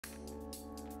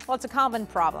Well, it's a common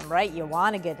problem, right? You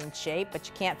want to get in shape, but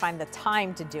you can't find the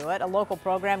time to do it. A local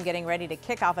program getting ready to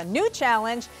kick off a new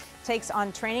challenge takes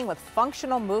on training with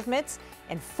functional movements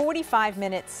in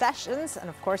 45-minute sessions. And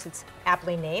of course, it's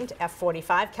aptly named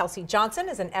F45. Kelsey Johnson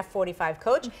is an F45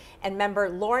 coach, and member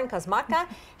Lauren Kosmatka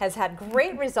has had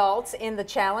great results in the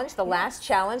challenge, the last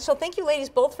challenge. So thank you ladies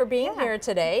both for being here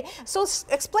today. So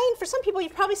explain, for some people,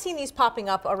 you've probably seen these popping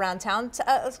up around town.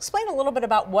 Explain a little bit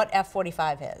about what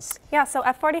F45 is. Yeah, so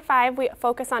F45, we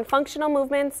focus on functional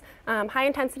movements, high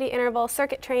intensity interval,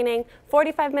 circuit training,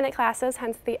 45-minute classes,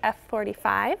 hence the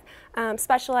F45,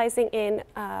 specializing in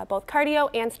both cardio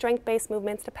and strength-based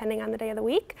movements depending on the day of the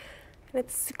week. And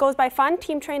it goes by fun,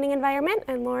 team training environment,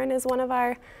 and Lauren is one of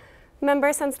our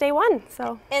members since day one.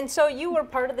 And so you were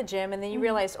part of the gym, and then you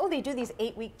realized, oh, they do these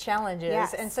 8-week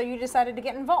challenges, and so you decided to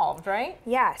get involved, right?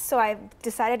 Yeah, so I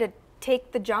decided to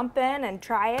take the jump in and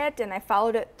try it, and I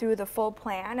followed it through the full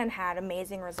plan and had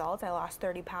amazing results. I lost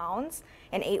 30 pounds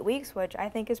in 8 weeks, which I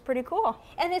think is pretty cool.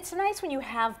 And it's nice when you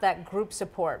have that group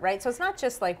support, right? So it's not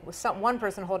just like one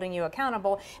person holding you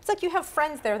accountable. It's like you have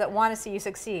friends there that want to see you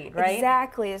succeed, right?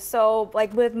 Exactly. So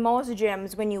like with most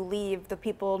gyms, when you leave, the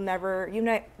people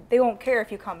they won't care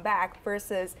if you come back,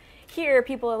 versus here,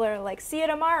 people are like, see you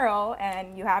tomorrow,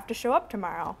 and you have to show up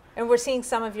tomorrow. And we're seeing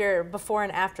some of your before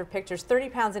and after pictures. 30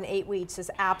 pounds in 8 weeks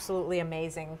is absolutely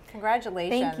amazing.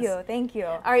 Congratulations. Thank you, thank you.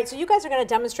 All right, so you guys are going to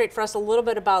demonstrate for us a little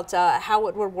bit about how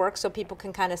it would work so people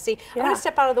can kind of see. I'm going to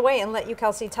step out of the way and let you,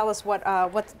 Kelsey, tell us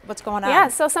what's going on. Yeah,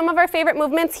 so some of our favorite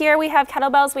movements here, we have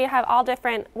kettlebells. We have all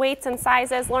different weights and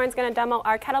sizes. Lauren's going to demo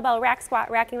our kettlebell rack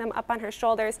squat, racking them up on her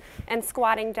shoulders and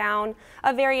squatting down.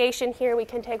 A variation here, we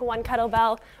can take one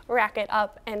kettlebell, rack it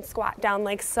up, and squat down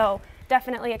like so.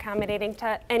 Definitely accommodating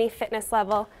to any fitness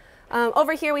level.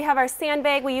 Over here we have our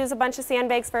sandbag. We use a bunch of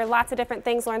sandbags for lots of different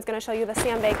things. Lauren's going to show you the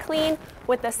sandbag clean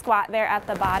with the squat there at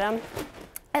the bottom.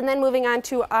 And then moving on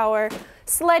to our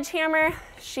sledgehammer.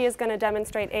 She is going to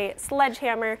demonstrate a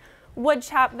sledgehammer wood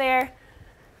chop there.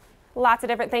 Lots of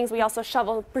different things. We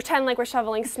also pretend like we're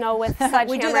shoveling snow with sledgehammers.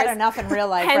 We do that enough in real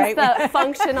life, hence right? the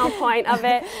functional point of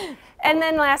it. And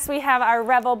then last we have our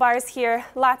Revel bars here.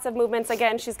 Lots of movements.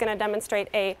 Again, she's going to demonstrate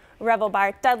a Revel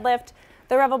bar deadlift.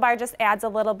 The Revel bar just adds a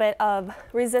little bit of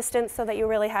resistance so that you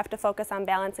really have to focus on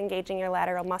balance, engaging your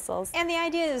lateral muscles. And the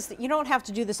idea is that you don't have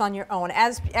to do this on your own.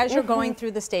 As you're going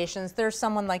through the stations, there's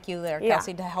someone like you there,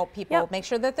 Kelsey, to help people make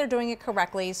sure that they're doing it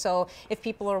correctly. So if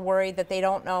people are worried that they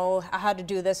don't know how to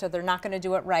do this or they're not going to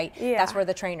do it right, that's where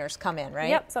the trainers come in, right?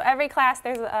 Yep. So every class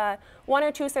there's 1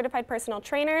 or 2 certified personal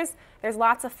trainers. There's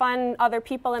lots of fun other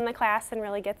people in the class, and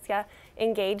really gets you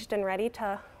engaged and ready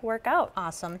to work out.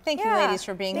 Awesome. Thank you ladies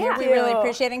for being here. Thank We you. really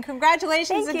appreciate it. And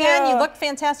congratulations again. You looked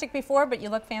fantastic before, but you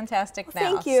look fantastic now.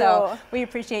 Thank you. So we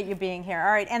appreciate you being here.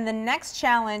 All right. And the next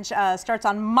challenge starts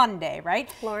on Monday,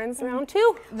 right? Lauren's round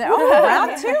 2.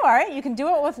 Round 2. All right. You can do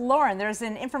it with Lauren. There's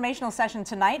an informational session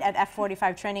tonight at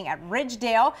F45 Training at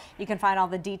Ridgedale. You can find all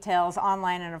the details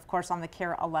online and, of course, on the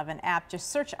Care 11 app. Just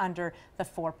search under the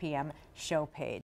 4 p.m. show page.